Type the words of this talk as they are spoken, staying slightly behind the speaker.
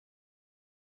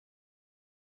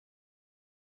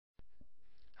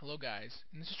Hello guys,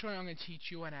 in this tutorial I'm going to teach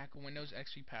you how to hack a Windows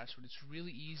XP password. It's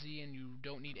really easy and you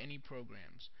don't need any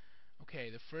programs.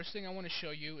 Okay, the first thing I want to show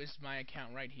you is my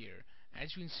account right here.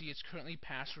 As you can see, it's currently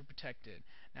password protected.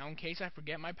 Now in case I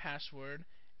forget my password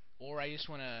or I just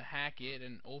want to hack it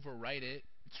and overwrite it,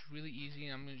 it's really easy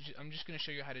and I'm just going to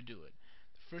show you how to do it.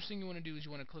 The first thing you want to do is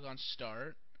you want to click on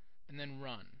Start and then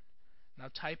Run. Now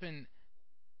type in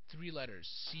three letters,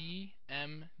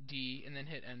 CMD, and then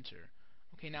hit enter.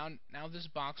 Okay, now this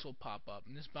box will pop up,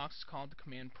 and this box is called the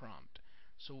command prompt.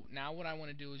 So now what I want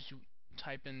to do is you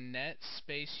type in net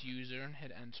space user and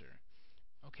hit enter.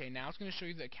 Okay, now it's going to show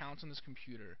you the accounts on this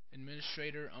computer: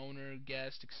 administrator, owner,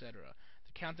 guest, etc.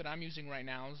 The account that I'm using right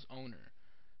now is owner.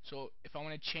 So if I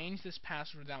want to change this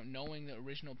password without knowing the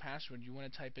original password, you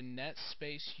want to type in net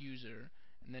space user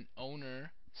and then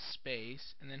owner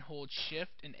space and then hold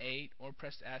shift and 8 or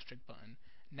press the asterisk button.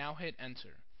 Now hit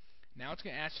enter. Now it's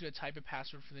going to ask you to type a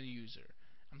password for the user.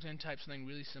 I'm going to type something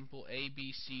really simple: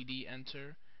 ABCD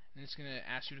enter, and it's going to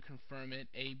ask you to confirm it: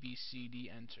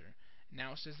 ABCD enter.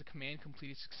 Now it says the command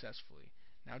completed successfully.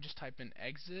 Now just type in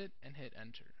exit and hit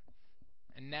enter.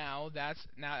 And now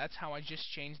that's how I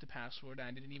just changed the password. I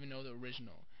didn't even know the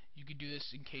original. You could do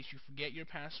this in case you forget your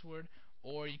password,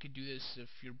 or you could do this if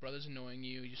your brother's annoying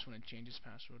you, you just want to change his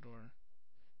password, or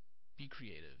be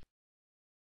creative.